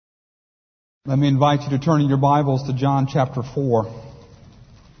Let me invite you to turn in your Bibles to John chapter 4.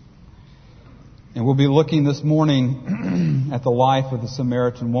 And we'll be looking this morning at the life of the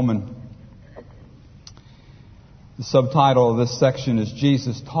Samaritan woman. The subtitle of this section is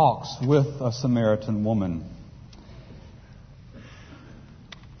Jesus Talks with a Samaritan Woman.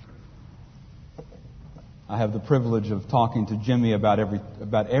 I have the privilege of talking to Jimmy about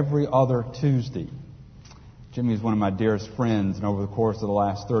every other Tuesday. Jimmy is one of my dearest friends, and over the course of the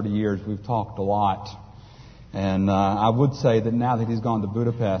last 30 years, we've talked a lot. And I would say that now that he's gone to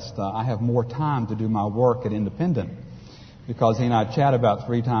Budapest, I have more time to do my work at Independent, because he and I chat about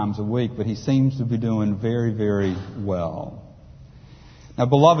 3 times a week, but he seems to be doing very, very well. Now,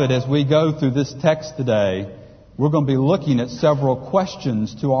 beloved, as we go through this text today, we're going to be looking at several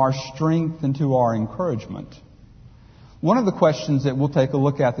questions to our strength and to our encouragement. One of the questions that we'll take a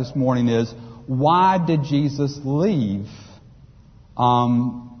look at this morning is, why did Jesus leave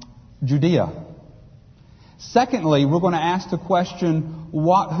Judea? Secondly, we're going to ask the question,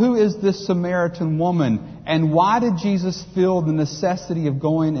 who is this Samaritan woman, and why did Jesus feel the necessity of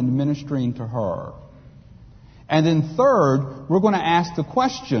going and ministering to her? And then third, we're going to ask the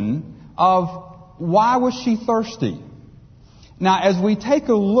question of, why was she thirsty? Now, as we take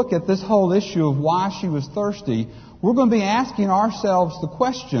a look at this whole issue of why she was thirsty, we're going to be asking ourselves the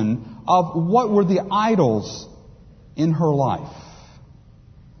question of what were the idols in her life.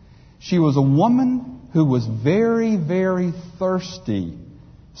 She was a woman who was very, very thirsty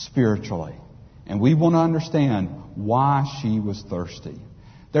spiritually. And we want to understand why she was thirsty.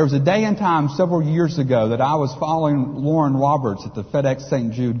 There was a day and time several years ago that I was following Lauren Roberts at the FedEx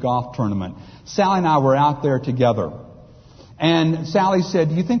St. Jude golf tournament. Sally and I were out there together. And Sally said,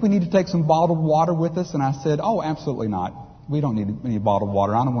 "Do you think we need to take some bottled water with us?" And I said, "Oh, absolutely not. We don't need any bottled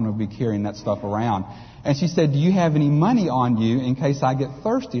water. I don't want to be carrying that stuff around." And she said, "Do you have any money on you in case I get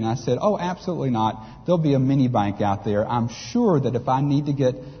thirsty?" And I said, "Oh, absolutely not. There'll be a mini bank out there. I'm sure that if I need to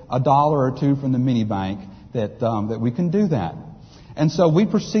get $1 or $2 from the mini bank, that we can do that." And so we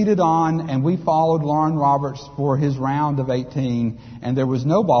proceeded on, and we followed Lauren Roberts for his round of 18, and there was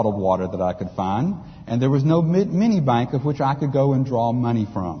no bottled water that I could find, and there was no mini bank of which I could go and draw money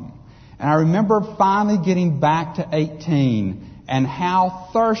from. And I remember finally getting back to 18 and how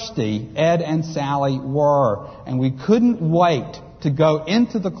thirsty Ed and Sally were. And we couldn't wait to go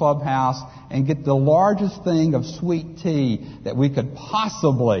into the clubhouse and get the largest thing of sweet tea that we could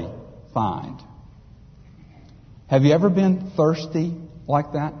possibly find. Have you ever been thirsty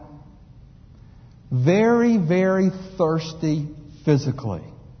like that? Very, very thirsty physically.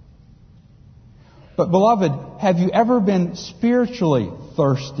 But beloved, have you ever been spiritually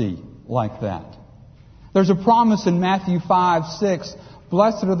thirsty like that? There's a promise in Matthew 5:6.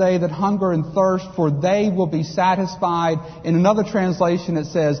 "Blessed are they that hunger and thirst, for they will be satisfied." In another translation it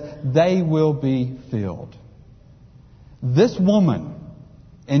says, "they will be filled." This woman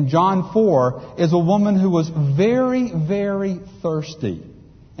in John 4 is a woman who was very, very thirsty.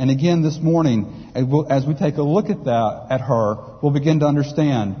 And again this morning, as we take a look at her, we'll begin to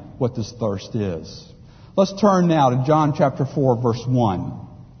understand what this thirst is. Let's turn now to John chapter 4, verse 1.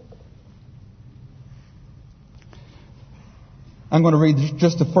 I'm going to read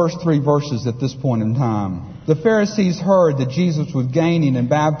just the first 3 verses at this point in time. "The Pharisees heard that Jesus was gaining and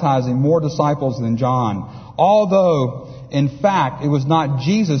baptizing more disciples than John, although, in fact, it was not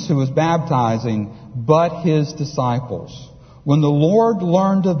Jesus who was baptizing, but his disciples. When the Lord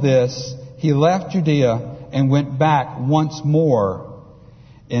learned of this, he left Judea and went back once more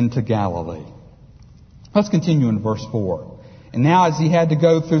into Galilee." Let's continue in verse 4. "And now as he had to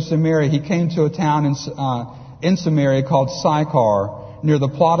go through Samaria, he came to a town in Samaria called Sychar, near the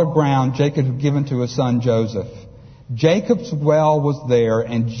plot of ground Jacob had given to his son Joseph. Jacob's well was there,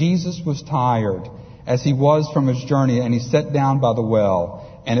 and Jesus was tired, as he was from his journey, and he sat down by the well,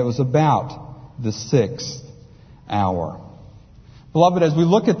 and it was about the 6th hour." Beloved, as we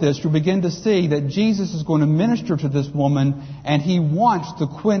look at this, you begin to see that Jesus is going to minister to this woman, and he wants to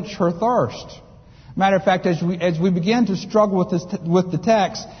quench her thirst. Matter of fact, as we begin to struggle with the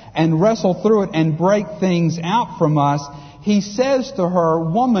text and wrestle through it and break things out from us, he says to her,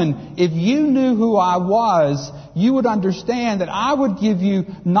 "Woman, if you knew who I was, you would understand that I would give you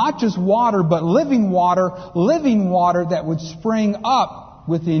not just water, but living water that would spring up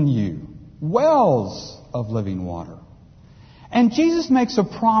within you. Wells of living water." And Jesus makes a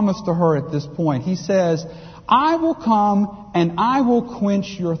promise to her at this point. He says, "I will come and I will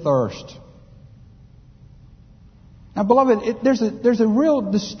quench your thirst." Now, beloved, there's a real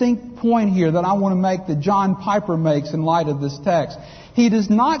distinct point here that I want to make that John Piper makes in light of this text. He does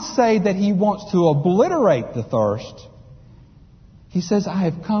not say that he wants to obliterate the thirst. He says, I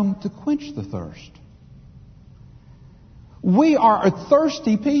have come to quench the thirst. We are a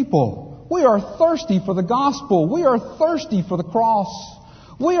thirsty people. We are thirsty for the gospel. We are thirsty for the cross.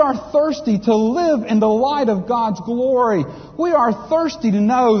 We are thirsty to live in the light of God's glory. We are thirsty to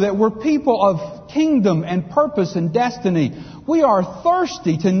know that we're people of kingdom and purpose and destiny. We are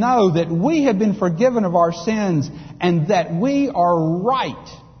thirsty to know that we have been forgiven of our sins and that we are right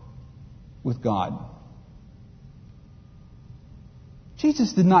with God.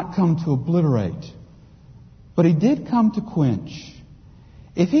 Jesus did not come to obliterate, but He did come to quench.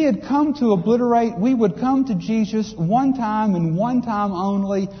 If He had come to obliterate, we would come to Jesus one time and one time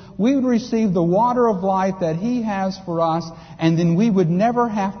only. We would receive the water of life that He has for us, and then we would never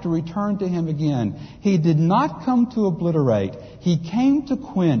have to return to Him again. He did not come to obliterate. He came to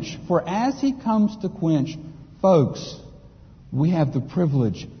quench. For as He comes to quench, folks, we have the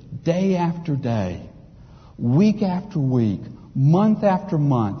privilege day after day, week after week, month after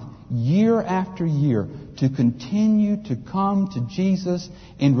month, year after year, to continue to come to Jesus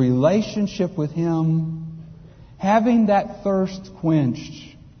in relationship with Him, having that thirst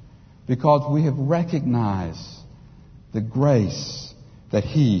quenched, because we have recognized the grace that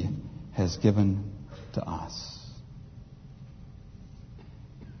He has given to us.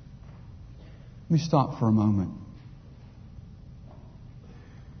 Let me stop for a moment.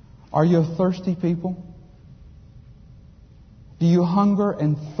 Are you a thirsty people? Do you hunger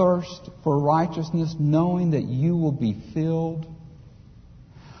and thirst for righteousness, knowing that you will be filled?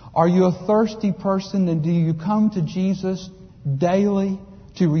 Are you a thirsty person, and do you come to Jesus daily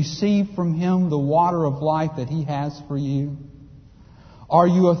to receive from Him the water of life that He has for you? Are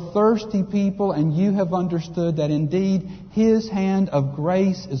you a thirsty people, and you have understood that indeed His hand of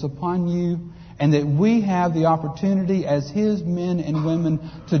grace is upon you, and that we have the opportunity as His men and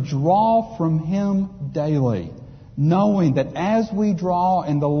women to draw from Him daily, knowing that as we draw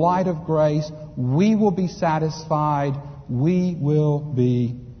in the light of grace, we will be satisfied, we will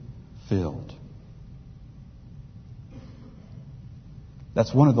be filled.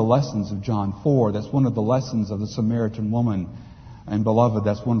 That's one of the lessons of John 4. That's one of the lessons of the Samaritan woman. And beloved,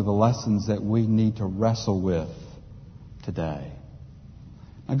 that's one of the lessons that we need to wrestle with today.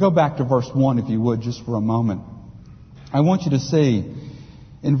 Now go back to verse 1, if you would, just for a moment. I want you to see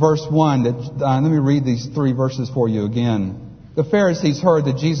in verse 1, let me read these 3 verses for you again. The Pharisees heard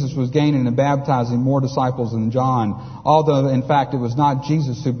that Jesus was gaining and baptizing more disciples than John, although in fact it was not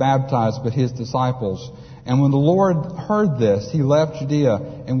Jesus who baptized, but His disciples. And when the Lord heard this, He left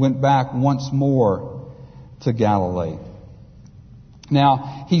Judea and went back once more to Galilee.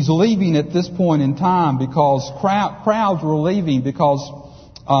 Now, He's leaving at this point in time because crowds were leaving because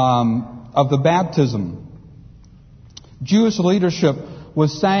of the baptism. Jewish leadership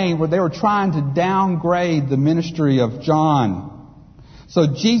was saying, they were trying to downgrade the ministry of John.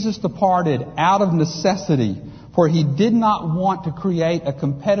 So Jesus departed out of necessity, for He did not want to create a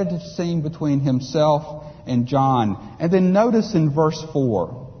competitive scene between Himself and John. And then notice in verse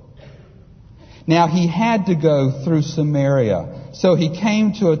 4. Now He had to go through Samaria. So He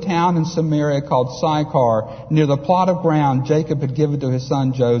came to a town in Samaria called Sychar, near the plot of ground Jacob had given to his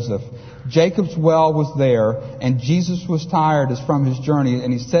son Joseph. Jacob's well was there, and Jesus was tired as from His journey,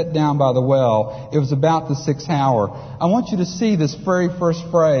 and He sat down by the well. It was about the 6th hour. I want you to see this very first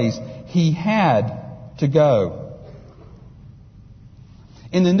phrase, He had to go.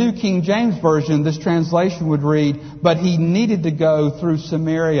 In the New King James Version, this translation would read, but He needed to go through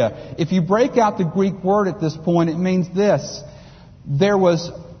Samaria. If you break out the Greek word at this point, it means this. There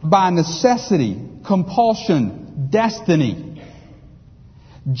was, by necessity, compulsion, destiny.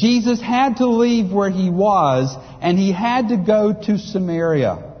 Jesus had to leave where He was, and He had to go to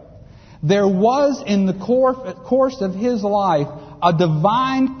Samaria. There was in the course of His life a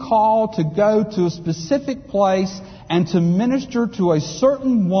divine call to go to a specific place and to minister to a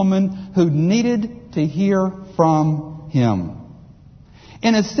certain woman who needed to hear from Him.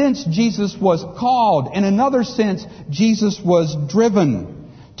 In a sense, Jesus was called. In another sense, Jesus was driven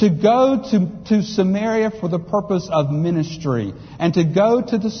to go to Samaria for the purpose of ministry, and to go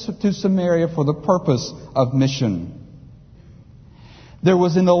to Samaria for the purpose of mission. There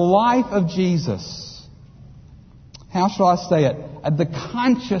was in the life of Jesus, how shall I say it, the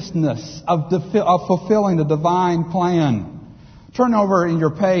consciousness of fulfilling the divine plan. Turn over in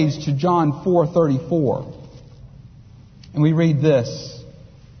your page to John 4:34, and we read this.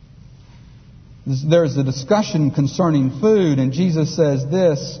 There's a discussion concerning food, and Jesus says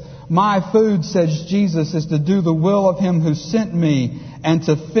this, my food, says Jesus, is to do the will of Him who sent me and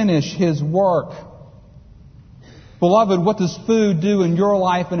to finish His work. Beloved, what does food do in your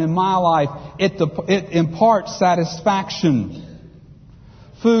life and in my life? It imparts satisfaction.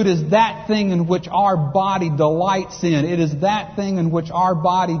 Food is that thing in which our body delights in. It is that thing in which our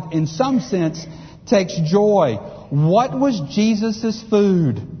body, in some sense, takes joy. What was Jesus'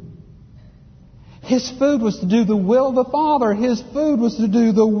 food? His food was to do the will of the Father. His food was to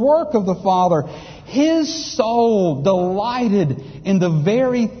do the work of the Father. His soul delighted in the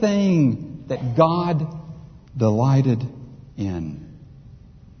very thing that God delighted in.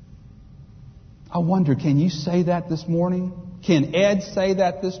 I wonder, can you say that this morning? Can Ed say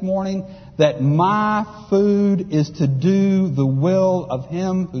that this morning? That my food is to do the will of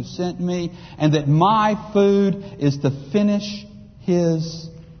Him who sent me, and that my food is to finish His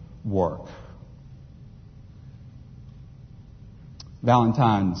work.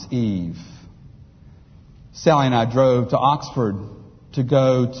 Valentine's Eve, Sally and I drove to Oxford to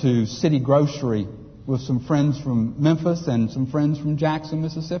go to City Grocery with some friends from Memphis and some friends from Jackson,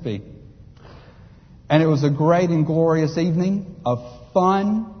 Mississippi. And it was a great and glorious evening of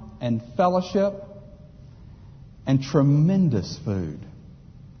fun and fellowship and tremendous food.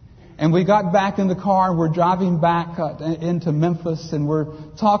 And we got back in the car and we're driving back into Memphis and we're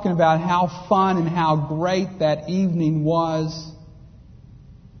talking about how fun and how great that evening was.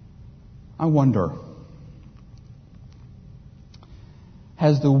 I wonder,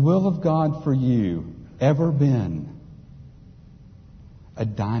 has the will of God for you ever been a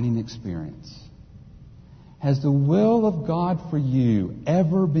dining experience? Has the will of God for you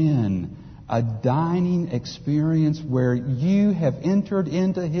ever been a dining experience where you have entered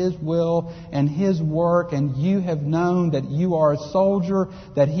into His will and His work, and you have known that you are a soldier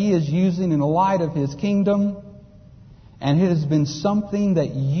that He is using in the light of His kingdom, and it has been something that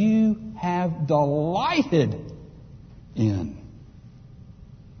you have delighted in?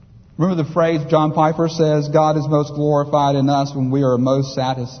 Remember the phrase John Piper says, God is most glorified in us when we are most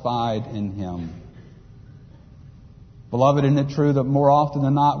satisfied in Him. Beloved, isn't it true that more often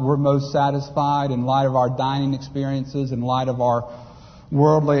than not we're most satisfied in light of our dining experiences, in light of our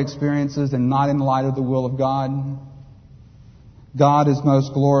worldly experiences, and not in light of the will of God? God is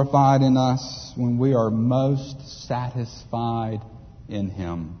most glorified in us when we are most satisfied in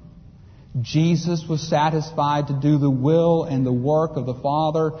Him. Jesus was satisfied to do the will and the work of the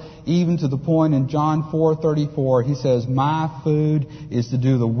Father, even to the point in John 4:34, He says, my food is to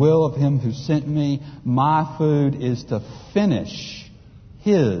do the will of Him who sent me. My food is to finish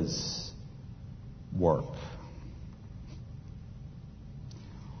His work.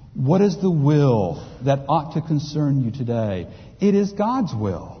 What is the will that ought to concern you today? It is God's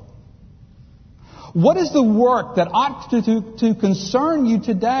will. What is the work that ought to concern you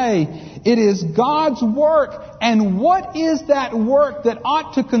today? It is God's work. And what is that work that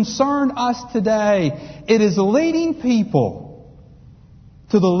ought to concern us today? It is leading people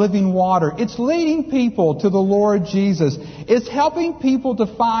to the living water. It's leading people to the Lord Jesus. It's helping people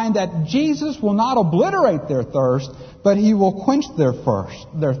to find that Jesus will not obliterate their thirst, but He will quench their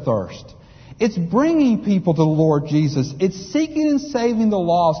thirst. It's bringing people to the Lord Jesus. It's seeking and saving the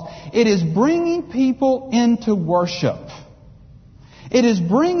lost. It is bringing people into worship. It is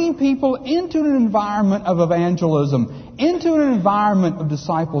bringing people into an environment of evangelism, into an environment of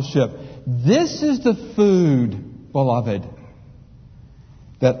discipleship. This is the food, beloved,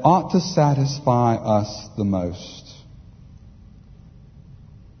 that ought to satisfy us the most.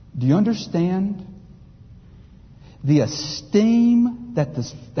 Do you understand the esteem that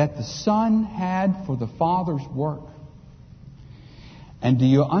the Son had for the Father's work? And do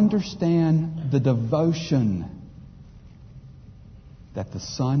you understand the devotion that the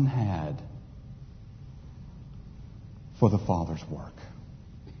Son had for the Father's work?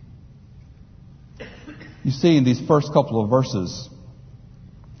 You see, in these first couple of verses,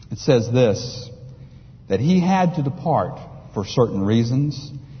 it says this, that He had to depart for certain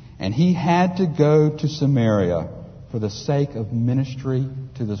reasons, and He had to go to Samaria for the sake of ministry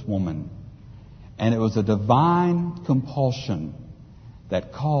to this woman. And it was a divine compulsion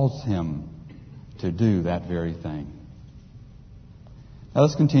that caused Him to do that very thing. Now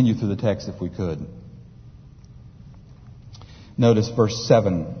let's continue through the text if we could. Notice verse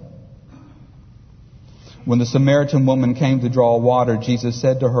 7. When the Samaritan woman came to draw water, Jesus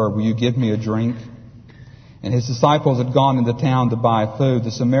said to her, will you give me a drink? And His disciples had gone into town to buy food. The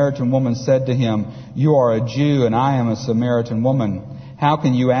Samaritan woman said to Him, you are a Jew and I am a Samaritan woman. How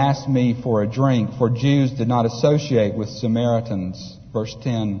can you ask me for a drink? For Jews did not associate with Samaritans. Verse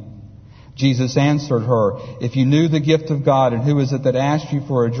 10. Jesus answered her, if you knew the gift of God and who is it that asked you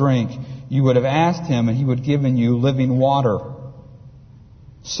for a drink, you would have asked Him and He would have given you living water.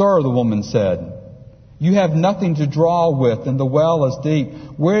 Sir, the woman said, You have nothing to draw with, and the well is deep.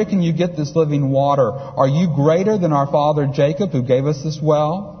 Where can you get this living water? Are you greater than our father Jacob, who gave us this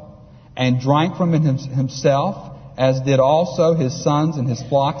well, and drank from it himself, as did also his sons and his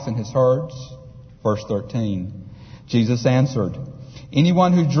flocks and his herds?" Verse 13. Jesus answered,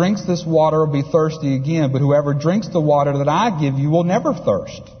 "Anyone who drinks this water will be thirsty again, but whoever drinks the water that I give you will never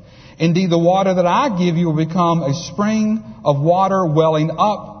thirst. Indeed, the water that I give you will become a spring of water welling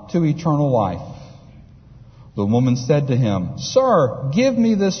up to eternal life." The woman said to him, "Sir, give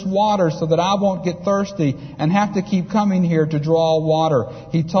me this water so that I won't get thirsty and have to keep coming here to draw water."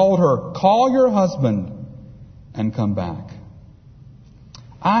 He told her, "Call your husband and come back."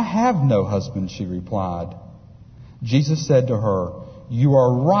 "I have no husband," she replied. Jesus said to her, "You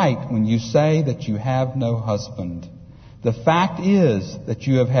are right when you say that you have no husband. The fact is that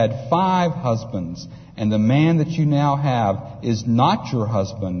you have had 5 husbands, and the man that you now have is not your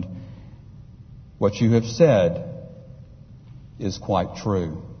husband. What you have said is quite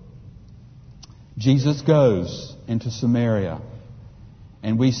true." Jesus goes into Samaria,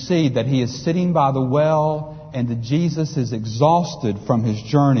 and we see that he is sitting by the well, and that Jesus is exhausted from his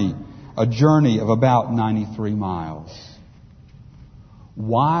journey, a journey of about 93 miles.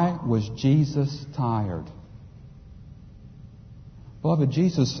 Why was Jesus tired? Beloved,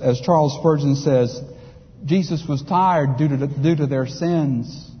 Jesus, as Charles Spurgeon says, Jesus was tired due to their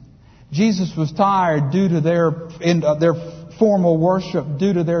sins. Jesus was tired due to their formal worship,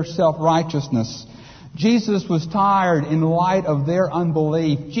 due to their self-righteousness. Jesus was tired in light of their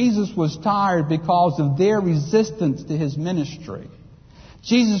unbelief. Jesus was tired because of their resistance to his ministry.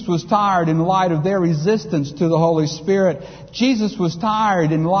 Jesus was tired in light of their resistance to the Holy Spirit. Jesus was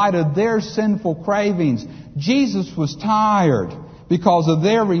tired in light of their sinful cravings. Jesus was tired because of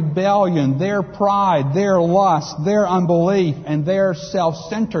their rebellion, their pride, their lust, their unbelief, and their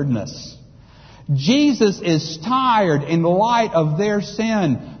self-centeredness. Jesus is tired in light of their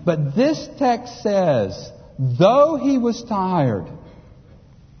sin. But this text says, though he was tired,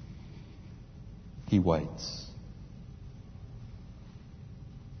 he waits.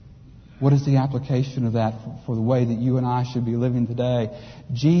 What is the application of that for the way that you and I should be living today?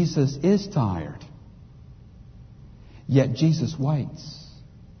 Jesus is tired. Yet Jesus waits.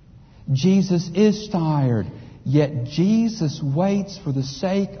 Jesus is tired. Yet Jesus waits for the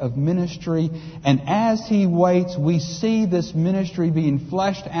sake of ministry. And as he waits, we see this ministry being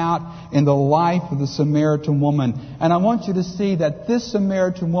fleshed out in the life of the Samaritan woman. And I want you to see that this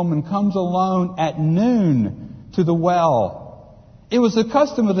Samaritan woman comes alone at noon to the well. It was the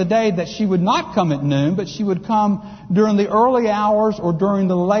custom of the day that she would not come at noon, but she would come during the early hours or during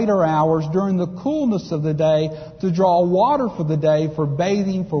the later hours, during the coolness of the day, to draw water for the day, for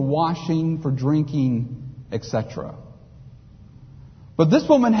bathing, for washing, for drinking, etc. But this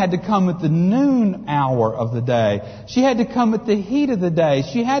woman had to come at the noon hour of the day. She had to come at the heat of the day.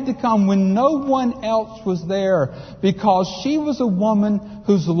 She had to come when no one else was there, because she was a woman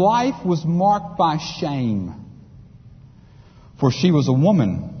whose life was marked by shame. For she was a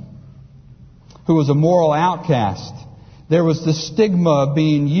woman who was a moral outcast. There was the stigma of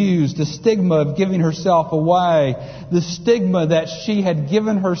being used, the stigma of giving herself away, the stigma that she had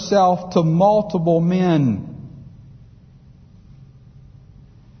given herself to multiple men.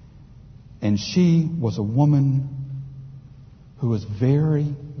 And she was a woman who was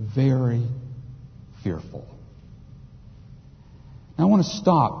very, very fearful. Now I want to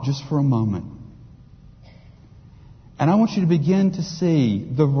stop just for a moment. And I want you to begin to see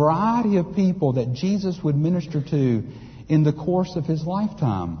the variety of people that Jesus would minister to in the course of his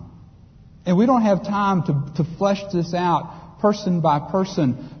lifetime. And we don't have time to flesh this out person by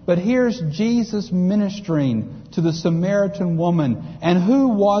person. But here's Jesus ministering to the Samaritan woman. And who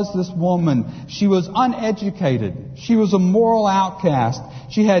was this woman? She was uneducated. She was a moral outcast.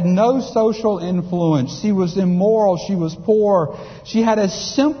 She had no social influence. She was immoral. She was poor. She had a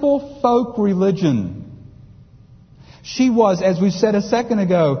simple folk religion. She was, as we said a second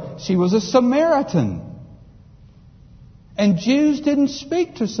ago, she was a Samaritan. And Jews didn't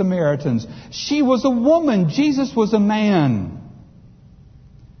speak to Samaritans. She was a woman. Jesus was a man.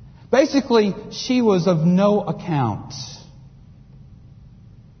 Basically, she was of no account.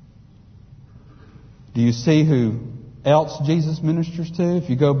 Do you see who else Jesus ministers to? If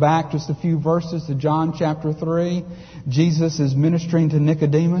you go back just a few verses to John chapter 3, Jesus is ministering to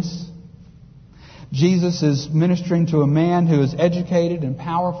Nicodemus. Jesus is ministering to a man who is educated and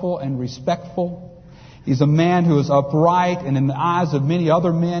powerful and respectful. He's a man who is upright, and in the eyes of many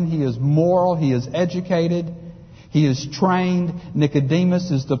other men, he is moral, he is educated, he is trained.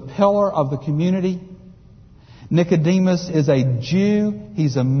 Nicodemus is the pillar of the community. Nicodemus is a Jew,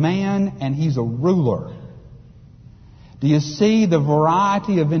 he's a man, and he's a ruler. Do you see the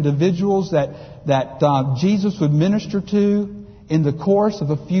variety of individuals that Jesus would minister to in the course of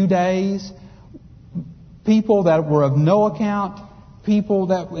a few days? People that were of no account, people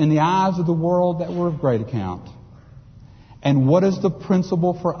that in the eyes of the world that were of great account. And what is the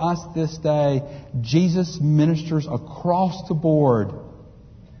principle for us this day? Jesus ministers across the board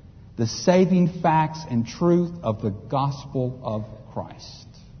the saving facts and truth of the gospel of Christ.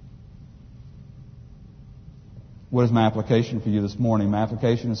 What is my application for you this morning? My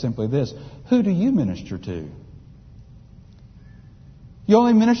application is simply this. Who do you minister to? You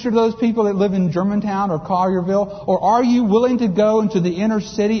only minister to those people that live in Germantown or Collierville? Or are you willing to go into the inner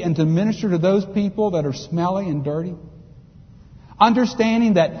city and to minister to those people that are smelly and dirty?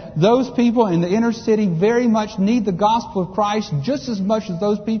 Understanding that those people in the inner city very much need the gospel of Christ just as much as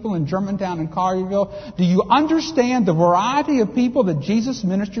those people in Germantown and Collierville. Do you understand the variety of people that Jesus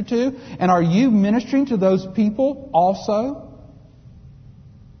ministered to? And are you ministering to those people also?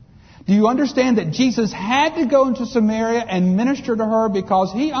 Do you understand that Jesus had to go into Samaria and minister to her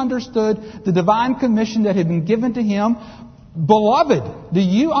because He understood the divine commission that had been given to Him? Beloved, do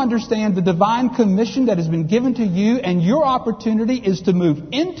you understand the divine commission that has been given to you, and your opportunity is to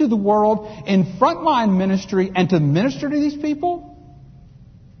move into the world in frontline ministry and to minister to these people?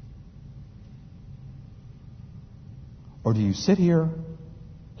 Or do you sit here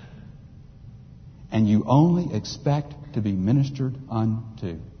and you only expect to be ministered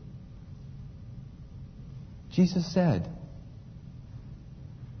unto? Jesus said,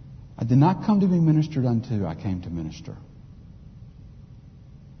 I did not come to be ministered unto, I came to minister.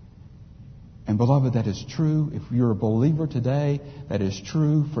 And beloved, that is true. If you're a believer today, that is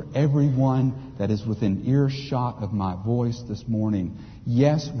true for everyone that is within earshot of my voice this morning.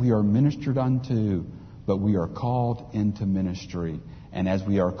 Yes, we are ministered unto, but we are called into ministry. And as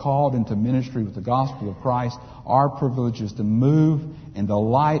we are called into ministry with the gospel of Christ, our privilege is to move in the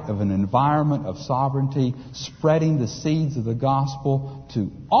light of an environment of sovereignty, spreading the seeds of the gospel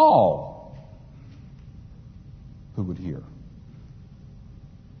to all who would hear.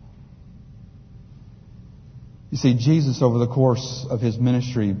 You see, Jesus, over the course of His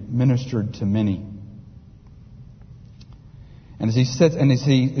ministry, ministered to many. And as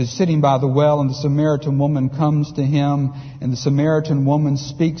He is sitting by the well, and the Samaritan woman comes to Him, and the Samaritan woman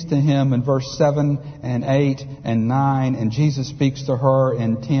speaks to Him in verse 7 and 8 and 9, and Jesus speaks to her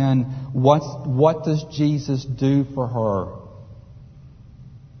in 10. What does Jesus do for her?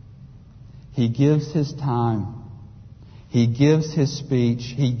 He gives His time. He gives His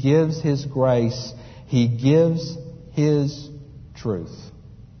speech. He gives His grace. He gives His truth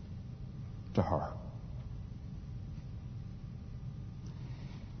to her.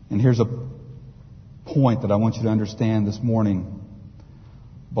 And here's a point that I want you to understand this morning.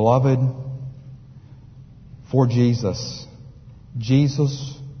 Beloved, for Jesus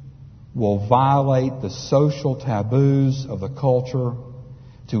will violate the social taboos of the culture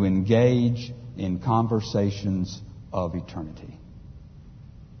to engage in conversations of eternity.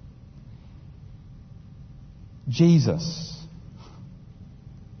 Jesus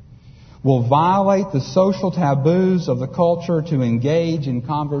will violate the social taboos of the culture to engage in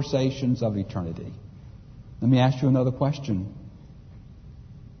conversations of eternity. Let me ask you another question.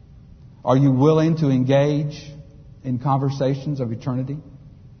 Are you willing to engage in conversations of eternity?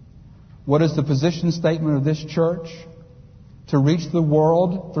 What is the position statement of this church? To reach the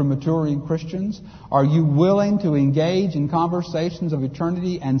world through maturing Christians? Are you willing to engage in conversations of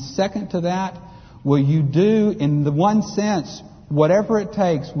eternity? And second to that, will you do, in the one sense, whatever it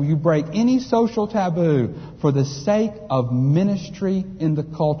takes? Will you break any social taboo for the sake of ministry in the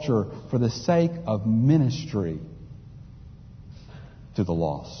culture, for the sake of ministry to the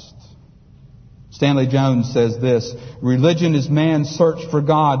lost? Stanley Jones says this: religion is man's search for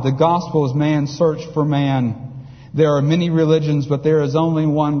God. The gospel is man's search for man. There are many religions, but there is only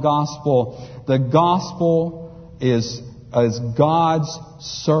one gospel. The gospel is God's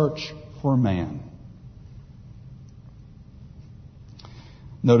search for man.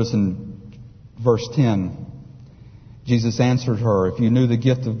 Notice in verse 10, Jesus answered her, if you knew the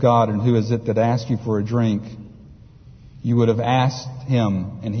gift of God and who is it that asked you for a drink, you would have asked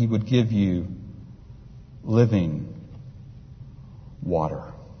Him and He would give you living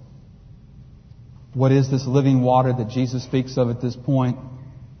water. What is this living water that Jesus speaks of at this point?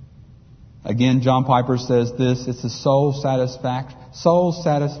 Again, John Piper says this: it's the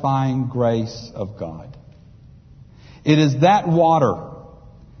soul-satisfying grace of God. It is that water,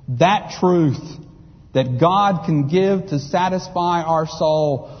 that truth, that God can give to satisfy our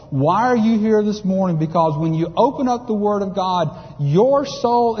soul. Why are you here this morning? Because when you open up the Word of God, your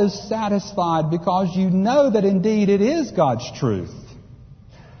soul is satisfied because you know that indeed it is God's truth.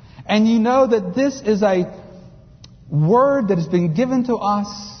 And you know that this is a Word that has been given to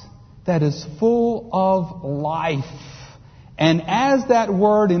us that is full of life. And as that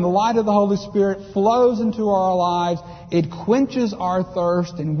Word, in the light of the Holy Spirit, flows into our lives, it quenches our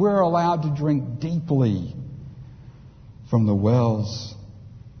thirst and we're allowed to drink deeply from the wells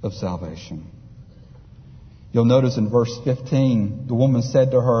of salvation. You'll notice in verse 15, the woman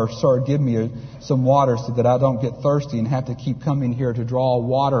said to her, "Sir, give me some water so that I don't get thirsty and have to keep coming here to draw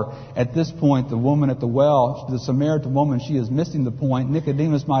water." At this point, the woman at the well, the Samaritan woman, she is missing the point.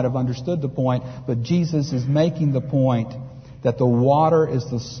 Nicodemus might have understood the point, but Jesus is making the point that the water is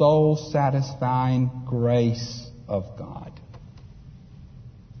the soul-satisfying grace of God.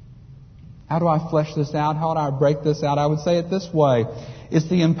 How do I flesh this out? How do I break this out? I would say it this way. It's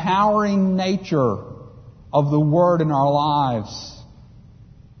the empowering nature of the Word in our lives.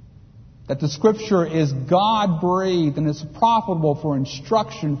 That the Scripture is God-breathed and is profitable for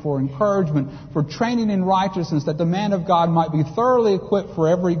instruction, for encouragement, for training in righteousness, that the man of God might be thoroughly equipped for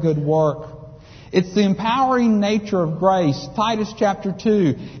every good work. It's the empowering nature of grace. Titus chapter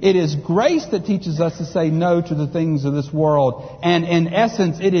 2. It is grace that teaches us to say no to the things of this world. And in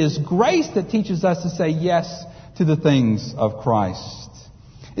essence, it is grace that teaches us to say yes to the things of Christ.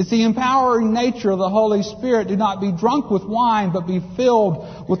 It's the empowering nature of the Holy Spirit. Do not be drunk with wine, but be filled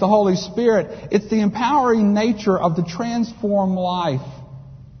with the Holy Spirit. It's the empowering nature of the transformed life.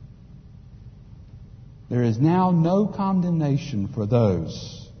 There is now no condemnation for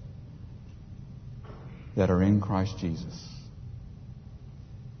those that are in Christ Jesus.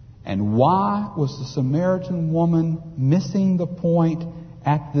 And why was the Samaritan woman missing the point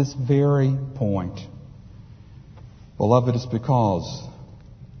at this very point? Beloved, it's because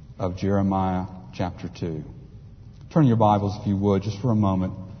of Jeremiah chapter 2. Turn your Bibles, if you would, just for a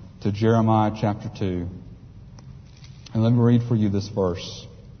moment, to Jeremiah chapter 2. And let me read for you this verse.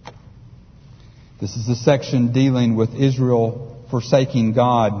 This is the section dealing with Israel forsaking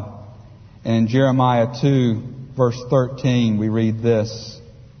God. And in Jeremiah 2, verse 13, we read this.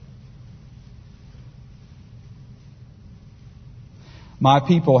 My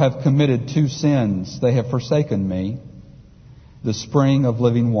people have committed two sins. They have forsaken me, the spring of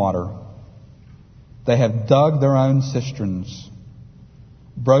living water. They have dug their own cisterns,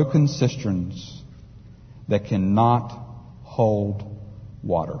 broken cisterns that cannot hold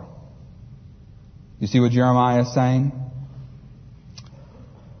water. You see what Jeremiah is saying?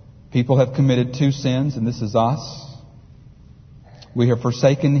 People have committed two sins, and this is us. We have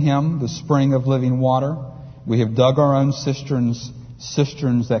forsaken Him, the spring of living water. We have dug our own cisterns,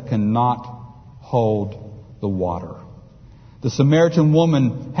 cisterns that cannot hold the water. The Samaritan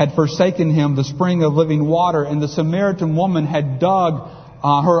woman had forsaken Him, the spring of living water, and the Samaritan woman had dug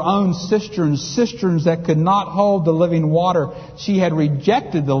her own cisterns, cisterns that could not hold the living water. She had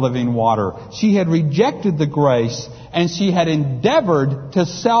rejected the living water. She had rejected the grace, and she had endeavored to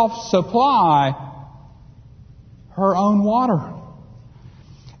self-supply her own water.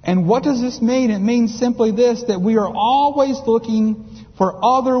 And what does this mean? It means simply this, that we are always looking for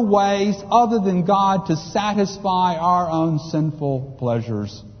other ways other than God to satisfy our own sinful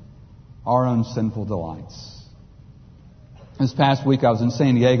pleasures, our own sinful delights. This past week I was in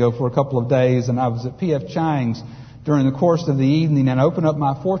San Diego for a couple of days, and I was at P.F. Chang's during the course of the evening, and I opened up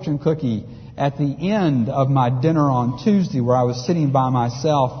my fortune cookie at the end of my dinner on Tuesday, where I was sitting by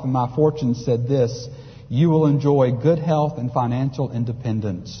myself, and my fortune said this: "You will enjoy good health and financial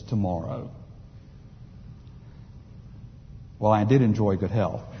independence tomorrow." Well, I did enjoy good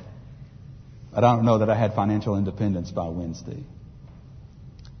health. I don't know that I had financial independence by Wednesday.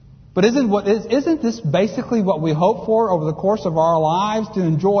 But isn't this basically what we hope for over the course of our lives, to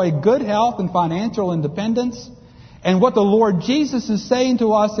enjoy good health and financial independence? And what the Lord Jesus is saying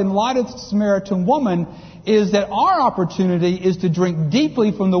to us in light of the Samaritan woman is that our opportunity is to drink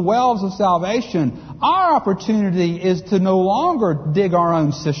deeply from the wells of salvation. Our opportunity is to no longer dig our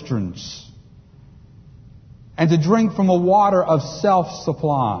own cisterns and to drink from a water of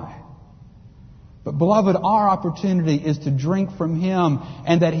self-supply. But beloved, our opportunity is to drink from Him,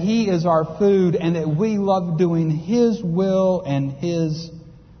 and that He is our food, and that we love doing His will and His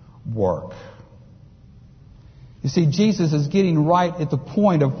work. You see, Jesus is getting right at the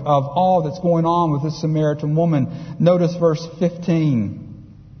point of all that's going on with this Samaritan woman. Notice verse 15.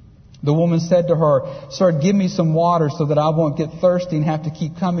 The woman said to her, "Sir, give me some water so that I won't get thirsty and have to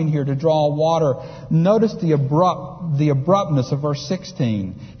keep coming here to draw water." Notice the abruptness of verse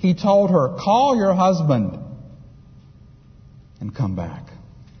 16. He told her, "Call your husband and come back."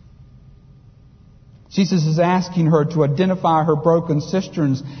 Jesus is asking her to identify her broken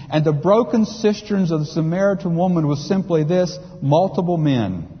cisterns, and the broken cisterns of the Samaritan woman was simply this: multiple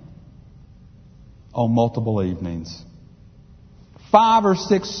men on multiple evenings. 5 or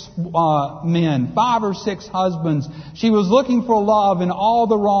 6 men, 5 or 6 husbands. She was looking for love in all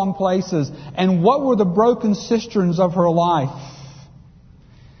the wrong places. And what were the broken cisterns of her life?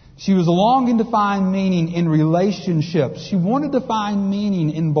 She was longing to find meaning in relationships. She wanted to find meaning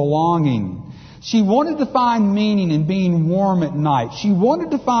in belonging. She wanted to find meaning in being warm at night. She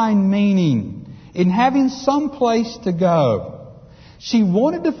wanted to find meaning in having some place to go. She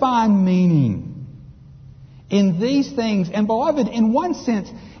wanted to find meaning in these things. And beloved, in one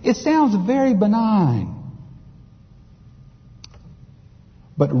sense, it sounds very benign.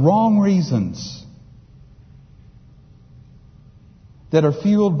 But wrong reasons that are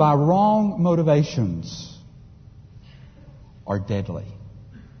fueled by wrong motivations are deadly.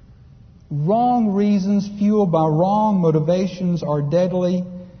 Wrong reasons fueled by wrong motivations are deadly.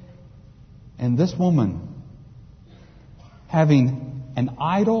 And this woman, having an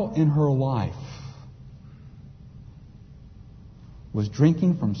idol in her life, was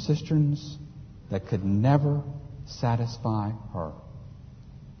drinking from cisterns that could never satisfy her.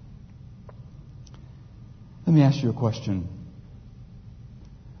 Let me ask you a question.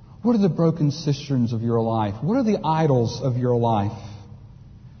 What are the broken cisterns of your life? What are the idols of your life?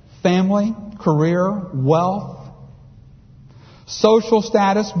 Family, career, wealth, social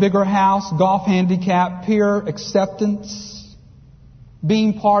status, bigger house, golf handicap, peer acceptance,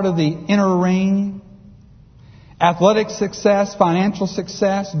 being part of the inner ring, athletic success, financial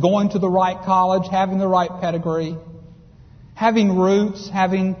success, going to the right college, having the right pedigree, having roots,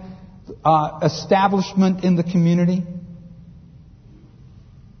 having establishment in the community.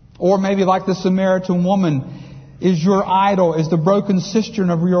 Or maybe like the Samaritan woman, is your idol, is the broken cistern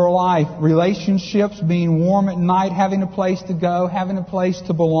of your life, relationships, being warm at night, having a place to go, having a place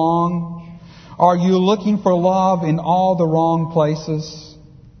to belong? Are you looking for love in all the wrong places?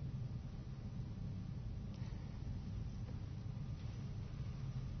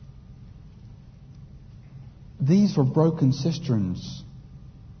 These are broken cisterns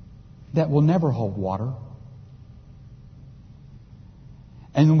that will never hold water.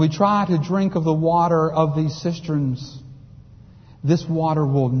 And when we try to drink of the water of these cisterns, this water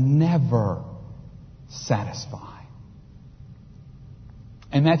will never satisfy.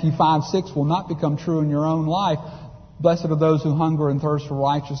 And Matthew 5:6 will not become true in your own life. Blessed are those who hunger and thirst for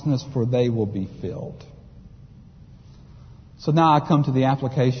righteousness, for they will be filled. So now I come to the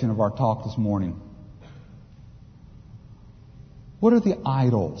application of our talk this morning. What are the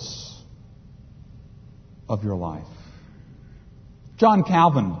idols of your life? John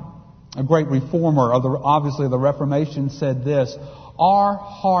Calvin, a great reformer of obviously the Reformation, said this: "Our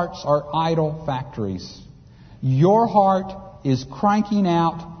hearts are idol factories. Your heart is cranking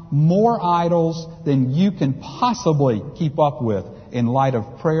out more idols than you can possibly keep up with in light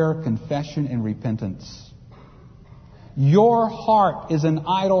of prayer, confession, and repentance." Your heart is an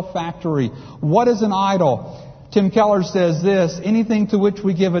idol factory. What is an idol? Tim Keller says this: anything to which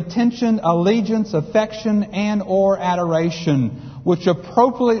we give attention, allegiance, affection, and or adoration, which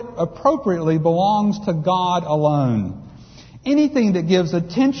appropriately belongs to God alone. Anything that gives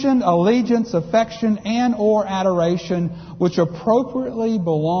attention, allegiance, affection, and or adoration, which appropriately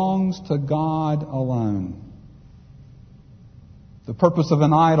belongs to God alone. The purpose of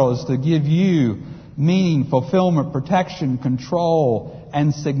an idol is to give you meaning, fulfillment, protection, control,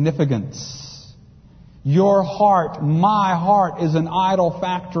 and significance. Your heart, my heart, is an idol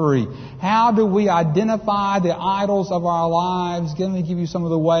factory. How do we identify the idols of our lives? Let me give you some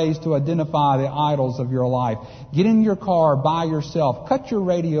of the ways to identify the idols of your life. Get in your car by yourself. Cut your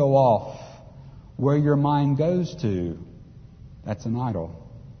radio off. Where your mind goes to, that's an idol.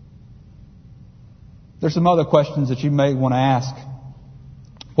 There's some other questions that you may want to ask.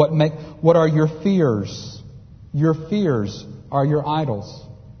 What are your fears? Your fears are your idols.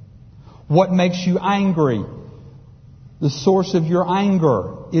 What makes you angry? The source of your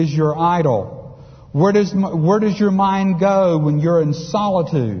anger is your idol. Where does your mind go when you're in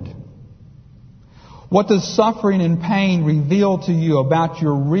solitude? What does suffering and pain reveal to you about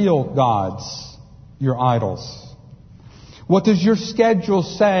your real gods, your idols? What does your schedule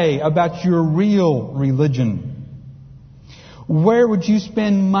say about your real religion? Where would you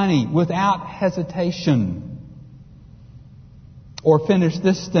spend money without hesitation? Or finish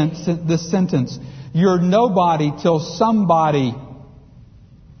this sentence. You're nobody till somebody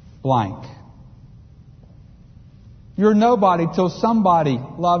blank. You're nobody till somebody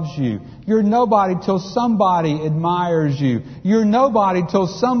loves you. You're nobody till somebody admires you. You're nobody till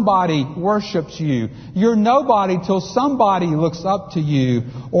somebody worships you. You're nobody till somebody looks up to you.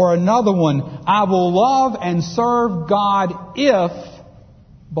 Or another one, I will love and serve God if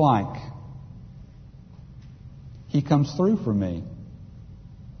blank. He comes through for me.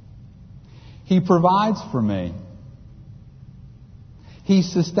 He provides for me. He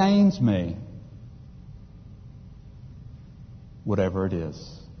sustains me. Whatever it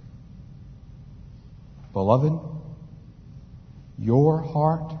is. Beloved, your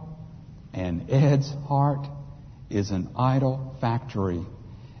heart and Ed's heart is an idol factory.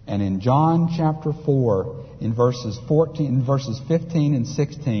 And in John chapter 4, in verses 15 and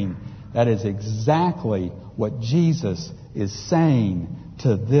 16, that is exactly what Jesus is saying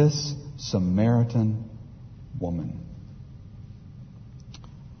to this Samaritan woman.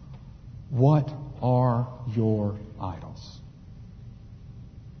 What are your idols?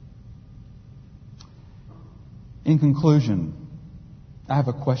 In conclusion, I have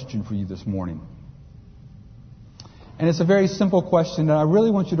a question for you this morning. And it's a very simple question that I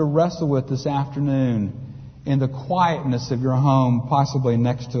really want you to wrestle with this afternoon in the quietness of your home, possibly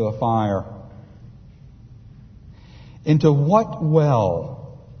next to a fire. Into what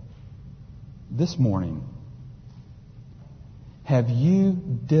well this morning have you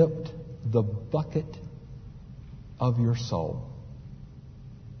dipped the bucket of your soul?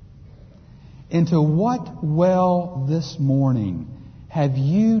 Into what well this morning have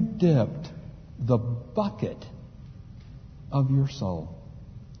you dipped the bucket of your soul?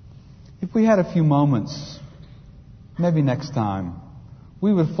 If we had a few moments, maybe next time,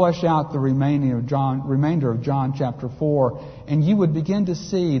 we would flesh out the remainder of John chapter 4, and you would begin to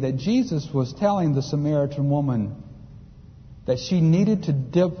see that Jesus was telling the Samaritan woman that she needed to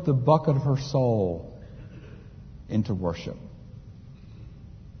dip the bucket of her soul into worship.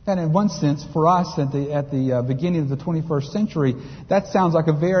 And in one sense, for us at the beginning of the 21st century, that sounds like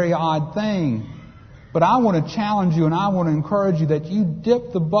a very odd thing. But I want to challenge you and I want to encourage you that you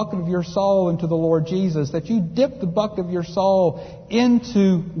dip the bucket of your soul into the Lord Jesus, that you dip the bucket of your soul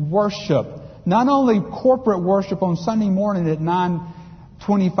into worship. Not only corporate worship on Sunday morning at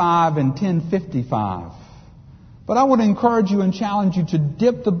 9:25 and 10:55, but I want to encourage you and challenge you to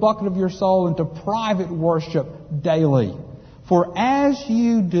dip the bucket of your soul into private worship daily. For as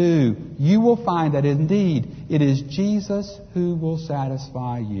you do, you will find that indeed it is Jesus who will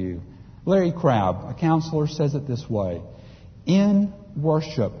satisfy you. Larry Crabb, a counselor, says it this way. In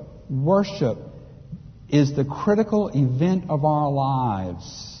worship is the critical event of our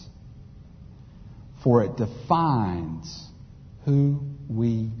lives, for it defines who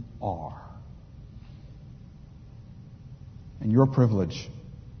we are. And your privilege,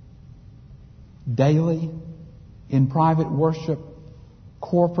 daily, in private worship,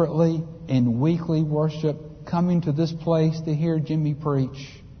 corporately, in weekly worship, coming to this place to hear Jimmy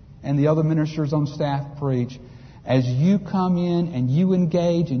preach and the other ministers on staff preach. As you come in and you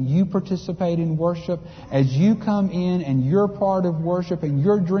engage and you participate in worship, as you come in and you're part of worship and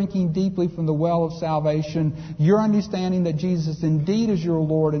you're drinking deeply from the well of salvation, you're understanding that Jesus indeed is your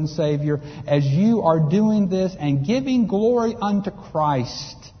Lord and Savior. As you are doing this and giving glory unto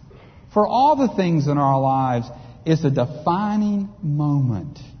Christ for all the things in our lives, is a defining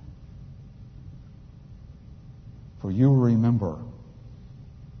moment. For you will remember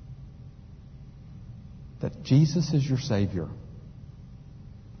that Jesus is your Savior.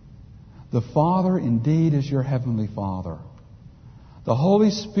 The Father indeed is your Heavenly Father. The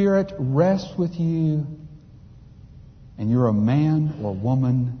Holy Spirit rests with you, and you're a man or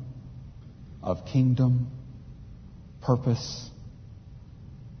woman of kingdom, purpose,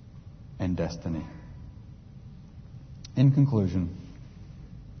 and destiny. In conclusion,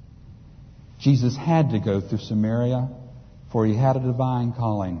 Jesus had to go through Samaria, for He had a divine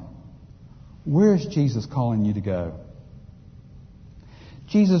calling. Where is Jesus calling you to go?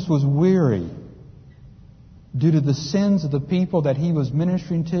 Jesus was weary due to the sins of the people that He was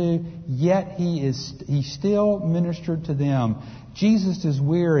ministering to, yet He still ministered to them. Jesus is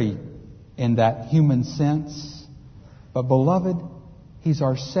weary in that human sense, but beloved, He's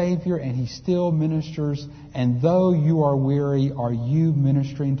our Savior and He still ministers. And though you are weary, are you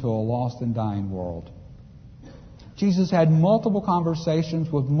ministering to a lost and dying world? Jesus had multiple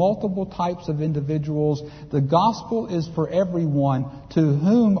conversations with multiple types of individuals. The gospel is for everyone. To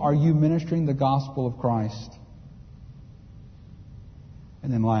whom are you ministering the gospel of Christ?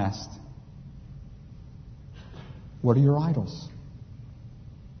 And then last, what are your idols?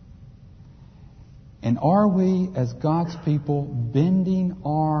 And are we, as God's people, bending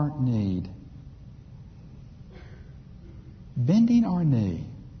our knee? Bending our knee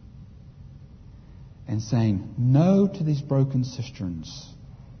and saying no to these broken cisterns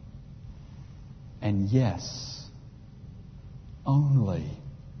and yes, only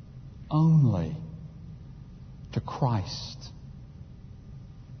to Christ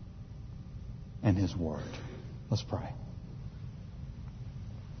and His Word. Let's pray.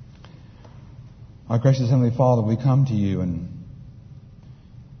 Our gracious Heavenly Father, we come to You and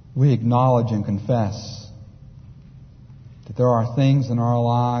we acknowledge and confess that there are things in our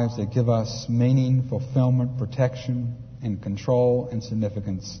lives that give us meaning, fulfillment, protection, and control and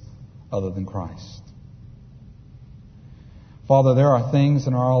significance other than Christ. Father, there are things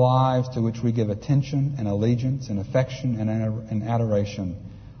in our lives to which we give attention and allegiance and affection and adoration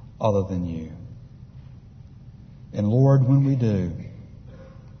other than You. And Lord, when we do,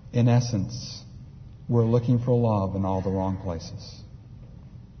 in essence, we're looking for love in all the wrong places.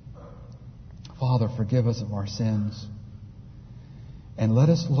 Father, forgive us of our sins and let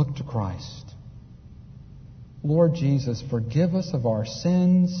us look to Christ. Lord Jesus, forgive us of our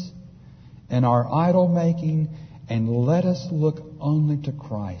sins and our idol making, and let us look only to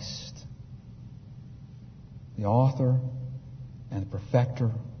Christ, the author and the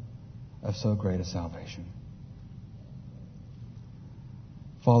perfecter of so great a salvation.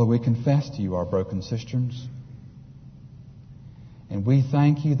 Father, we confess to You our broken cisterns, and we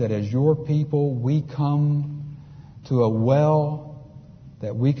thank You that as Your people we come to a well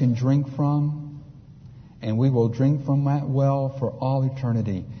that we can drink from, and we will drink from that well for all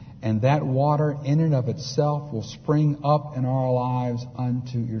eternity. And that water in and of itself will spring up in our lives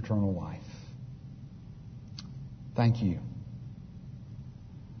unto eternal life. Thank You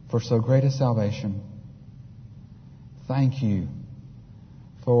for so great a salvation. Thank You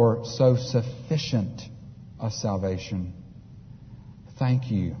for so sufficient a salvation.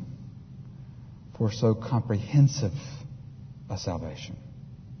 Thank You for so comprehensive a salvation.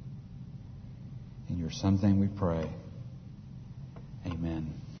 In Your Son's name we pray.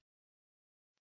 Amen.